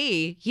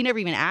 He never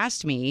even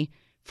asked me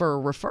for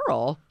a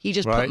referral. He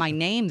just put my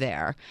name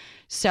there.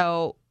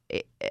 So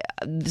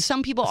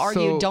some people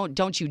argue,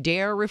 don't you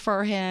dare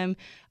refer him.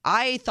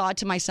 I thought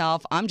to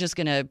myself, I'm just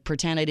going to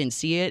pretend I didn't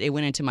see it. It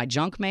went into my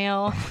junk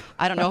mail.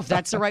 I don't know if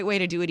that's the right way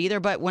to do it either.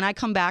 But when I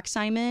come back,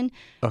 Simon,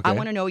 I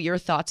want to know your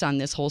thoughts on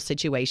this whole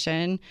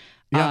situation.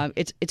 Yeah.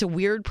 It's a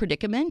weird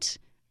predicament.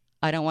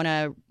 I don't want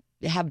to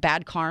have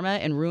bad karma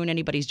and ruin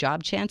anybody's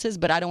job chances,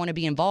 but I don't want to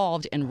be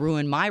involved and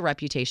ruin my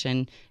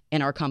reputation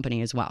in our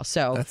company as well.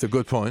 So that's a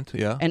good point.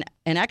 Yeah. An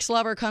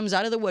ex-lover comes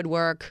out of the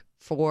woodwork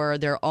for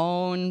their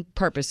own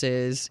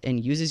purposes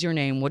and uses your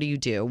name. What do you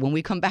do? When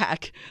we come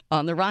back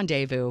on The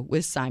Rendezvous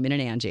with Simon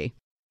and Angie.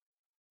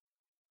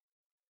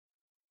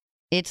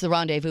 It's the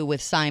Rendezvous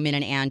with Simon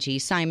and Angie.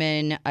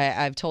 Simon,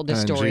 I've told this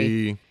story.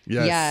 Angie,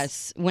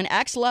 yes. When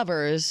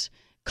ex-lovers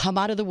come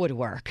out of the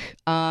woodwork,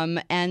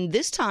 and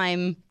this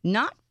time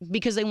not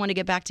because they want to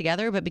get back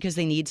together, but because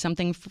they need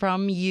something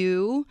from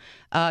you,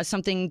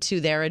 something to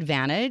their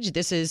advantage.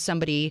 This is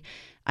somebody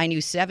I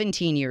knew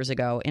 17 years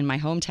ago in my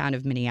hometown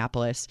of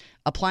Minneapolis,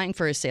 applying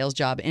for a sales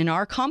job in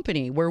our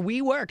company where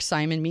we work,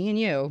 Simon, me and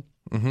you,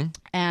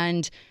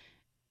 and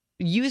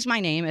used my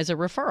name as a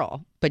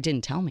referral, but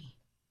didn't tell me.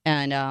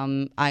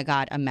 And I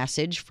got a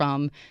message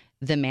from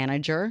the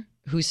manager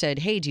who said,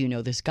 hey, do you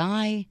know this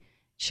guy?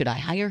 Should I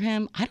hire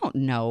him? I don't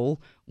know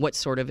what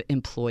sort of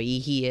employee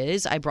he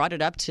is. I brought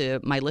it up to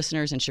my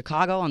listeners in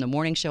Chicago on the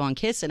morning show on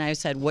KISS, and I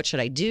said, what should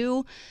I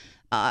do?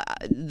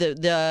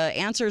 The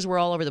answers were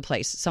all over the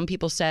place. Some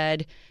people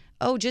said,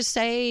 oh, just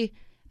say,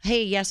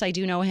 hey, yes, I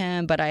do know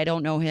him, but I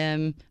don't know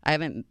him. I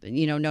haven't,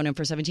 known him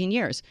for 17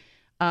 years.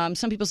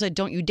 Some people said,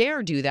 don't you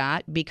dare do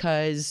that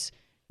because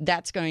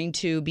that's going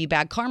to be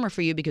bad karma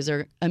for you because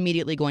they're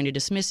immediately going to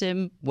dismiss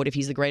him. What if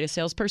he's the greatest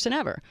salesperson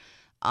ever?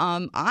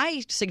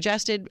 I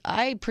suggested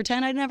I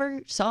pretend I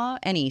never saw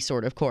any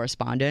sort of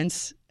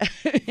correspondence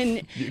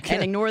and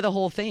ignore the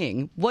whole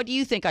thing. What do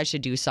you think I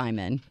should do,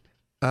 Simon?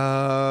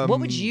 What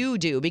would you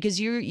do? Because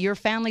your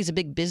family's a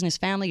big business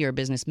family. You're a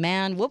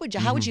businessman.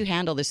 How would you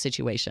handle this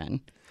situation?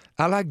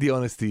 I like the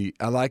honesty.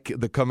 I like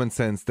the common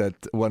sense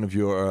that one of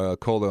your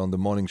caller on the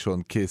morning show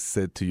on KISS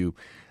said to you.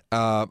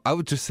 I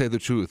would just say the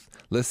truth.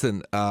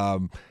 Listen,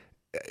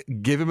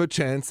 give him a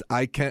chance.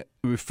 I can't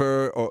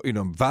refer or,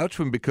 vouch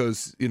for him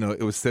because,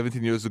 it was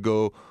 17 years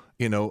ago.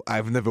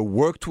 I've never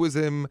worked with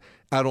him.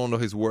 I don't know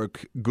his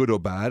work, good or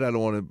bad. I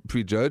don't want to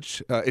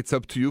prejudge. It's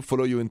up to you.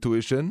 Follow your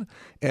intuition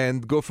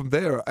and go from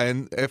there.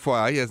 And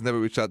FYI, he has never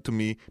reached out to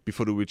me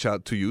before to reach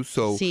out to you.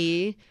 So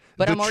see?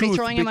 But I'm already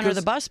throwing him under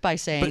the bus by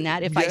saying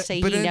that. If I say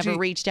he never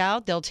reached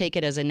out, they'll take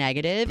it as a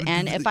negative.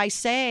 And if I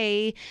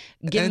say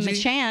give him a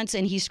chance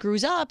and he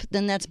screws up,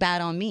 then that's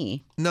bad on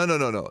me. No.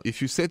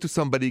 If you say to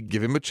somebody,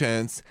 give him a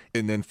chance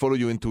and then follow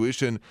your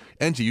intuition,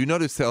 Angie, you're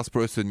not a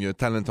salesperson, you're a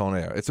talent on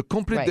air. It's a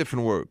complete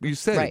different work. You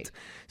said it.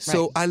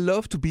 So I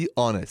love to be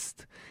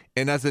honest.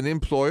 And as an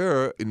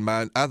employer in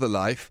my other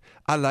life,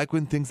 I like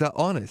when things are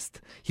honest.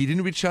 He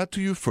didn't reach out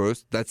to you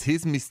first. That's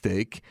his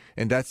mistake.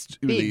 And that's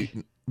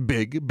really...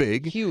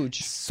 Big.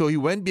 Huge. So he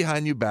went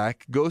behind your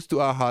back, goes to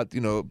our hot,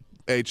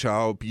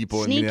 HR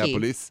people sneaky. In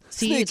Minneapolis.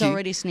 See, sneaky. It's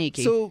already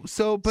sneaky. So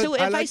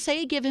if I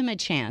say give him a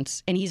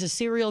chance and he's a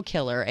serial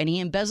killer and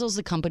he embezzles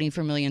the company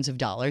for millions of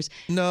dollars,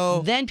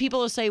 then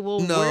people will say,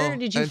 well, where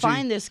did you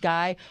find this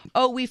guy?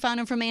 Oh, we found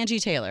him from Angie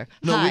Taylor.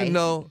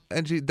 No,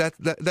 Angie, that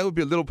would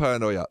be a little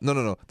paranoia.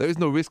 No. There is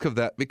no risk of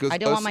that because I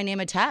don't want my name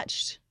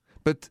attached.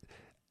 But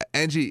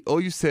Angie,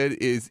 all you said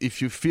is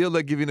if you feel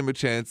like giving him a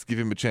chance, give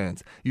him a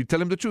chance. You tell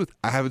him the truth.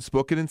 I haven't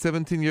spoken in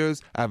 17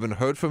 years. I haven't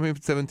heard from him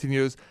in 17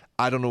 years.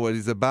 I don't know what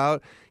he's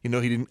about. He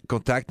didn't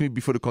contact me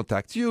before to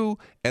contact you.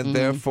 And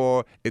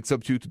therefore, it's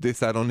up to you to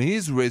decide on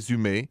his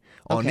resume,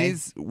 on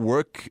his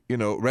work,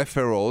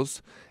 referrals,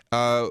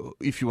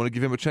 if you want to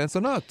give him a chance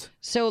or not.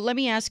 So let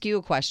me ask you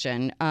a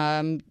question.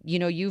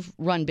 You've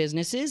run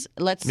businesses.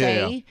 Let's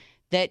say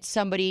that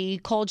somebody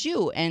called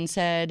you and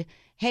said,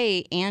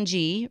 hey,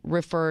 Angie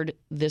referred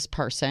this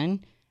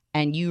person,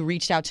 and you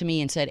reached out to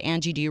me and said,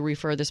 Angie, do you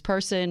refer this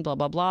person, blah,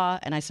 blah, blah.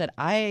 And I said,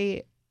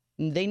 they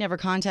never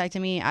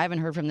contacted me. I haven't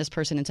heard from this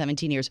person in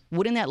 17 years.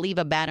 Wouldn't that leave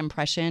a bad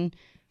impression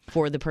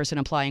for the person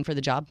applying for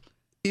the job?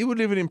 It would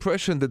leave an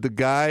impression that the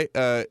guy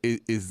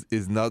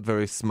is not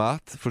very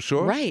smart, for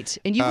sure. Right,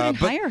 and you wouldn't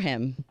hire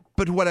him.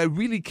 But what I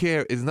really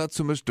care is not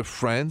so much the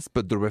friends,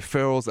 but the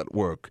referrals at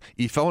work.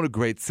 If I want a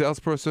great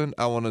salesperson,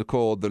 I want to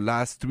call the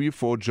last 3 or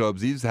 4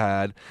 jobs he's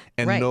had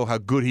and know how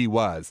good he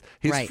was.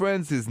 His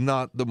friends is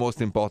not the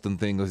most important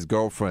thing, or his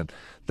girlfriend.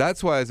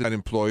 That's why as an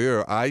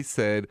employer, I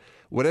said,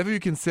 whatever you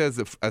can say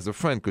as a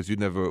friend, because you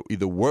never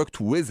either worked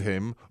with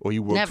him or he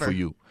worked for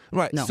you.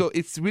 Right, so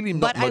it's really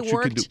not much you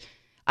can do.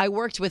 I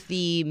worked with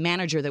the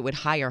manager that would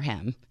hire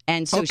him,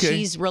 and so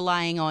she's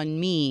relying on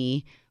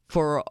me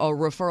for a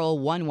referral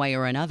one way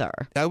or another.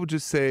 I would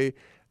just say,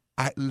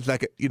 I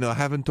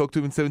haven't talked to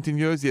him in 17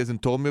 years. He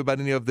hasn't told me about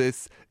any of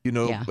this.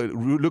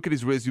 Look at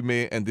his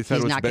resume and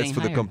decide what's best for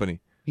the company.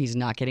 He's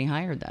not getting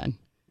hired then.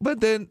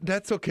 But then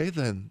that's okay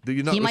then.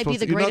 He might be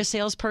the greatest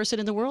salesperson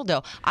in the world,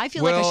 though. I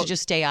feel like I should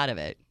just stay out of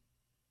it.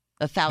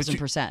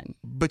 1,000%.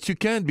 But you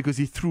can't because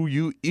he threw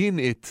you in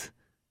it.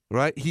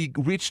 Right? He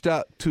reached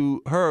out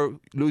to her,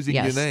 losing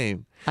your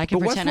name. I can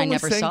pretend I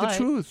never saw the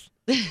truth.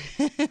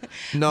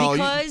 No,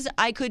 because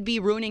I could be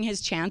ruining his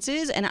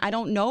chances, and I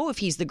don't know if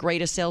he's the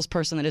greatest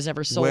salesperson that has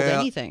ever sold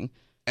anything.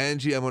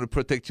 Angie, I'm going to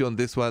protect you on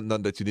this one.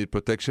 Not that you need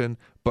protection,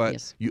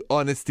 but your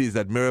honesty is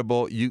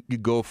admirable. You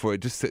go for it.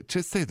 Just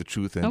say the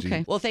truth, Angie.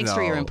 Okay. Well, thanks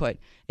for your input.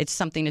 It's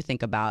something to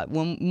think about.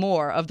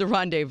 More of The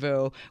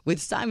Rendezvous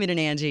with Simon and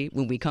Angie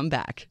when we come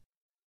back.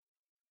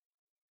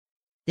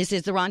 This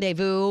is The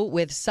Rendezvous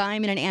with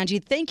Simon and Angie.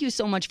 Thank you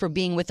so much for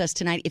being with us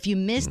tonight. If you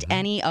missed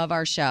any of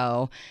our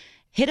show,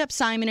 hit up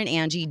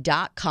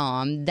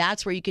simonandangie.com.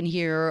 That's where you can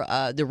hear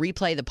the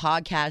replay, the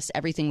podcast,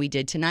 everything we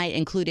did tonight,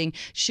 including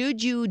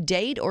should you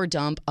date or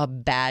dump a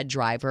bad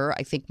driver?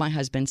 I think my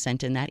husband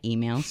sent in that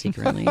email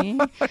secretly.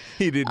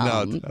 He did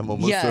not. I'm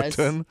almost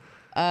certain.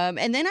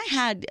 And then I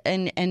had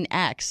an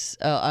ex,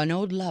 an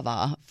old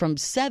lover from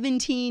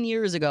 17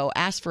 years ago,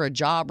 ask for a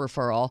job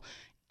referral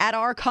at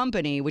our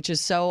company, which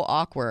is so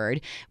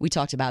awkward. We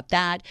talked about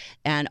that.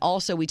 And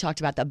also we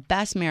talked about the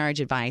best marriage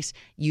advice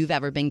you've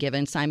ever been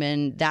given.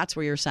 Simon, that's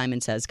where your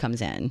Simon Says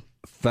comes in.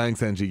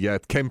 Thanks, Angie. Yeah,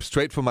 it came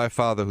straight from my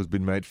father, who's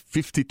been married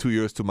 52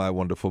 years to my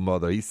wonderful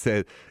mother. He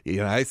said,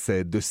 I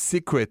said, the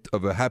secret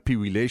of a happy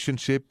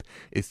relationship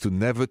is to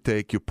never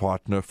take your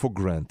partner for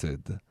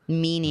granted.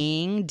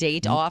 Meaning,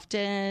 date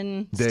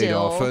often. Date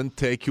often.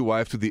 Take your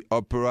wife to the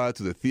opera,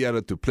 to the theater,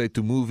 to play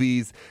to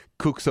movies.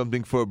 Cook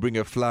something for her, bring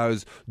her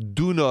flowers.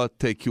 Do not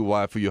take your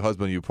wife or your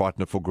husband or your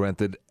partner for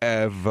granted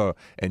ever,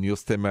 and you'll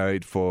stay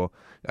married for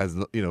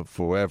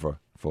forever.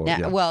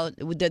 Well,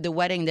 the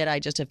wedding that I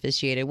just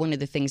officiated, one of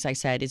the things I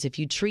said is if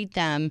you treat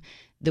them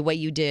the way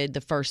you did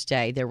the first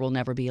day, there will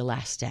never be a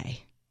last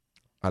day.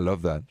 I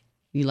love that.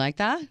 You like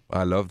that?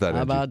 I love that.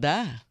 How about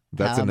that?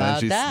 That's an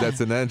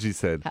Angie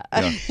said.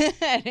 Yeah.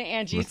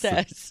 Angie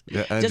says.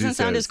 Yeah, Angie doesn't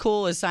sound says. as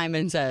cool as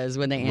Simon says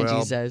when the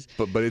Angie says.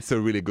 But it's a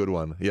really good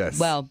one. Yes.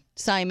 Well,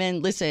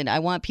 Simon, listen, I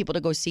want people to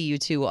go see you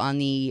too on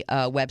the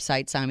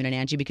website, Simon and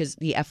Angie, because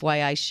the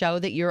FYI show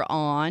that you're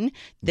on,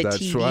 the That's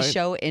TV right.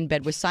 show In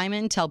Bed with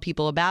Simon, tell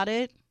people about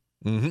it.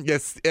 Mm-hmm.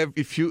 Yes,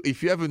 if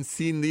you haven't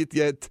seen it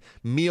yet,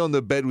 me on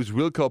the bed with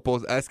real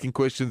couples asking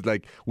questions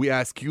like we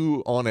ask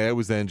you on air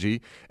with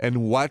Angie,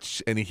 and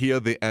watch and hear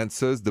the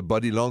answers, the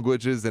body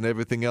languages and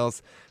everything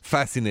else.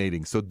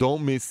 Fascinating. So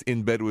don't miss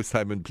In Bed with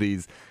Simon,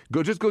 please.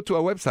 Just go to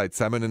our website,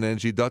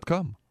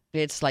 simonandangie.com.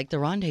 It's like The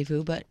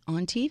Rendezvous, but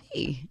on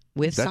TV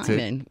with That's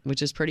Simon,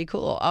 which is pretty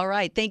cool. All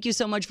right. Thank you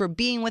so much for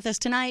being with us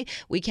tonight.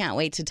 We can't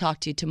wait to talk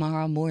to you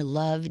tomorrow. More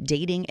love,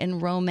 dating,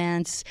 and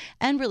romance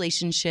and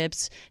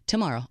relationships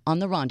tomorrow on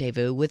The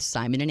Rendezvous with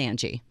Simon and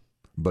Angie.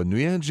 Bonne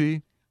nuit,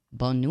 Angie.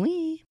 Bonne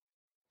nuit.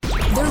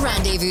 The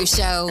Rendezvous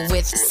Show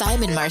with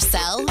Simon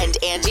Marcel and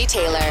Angie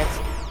Taylor.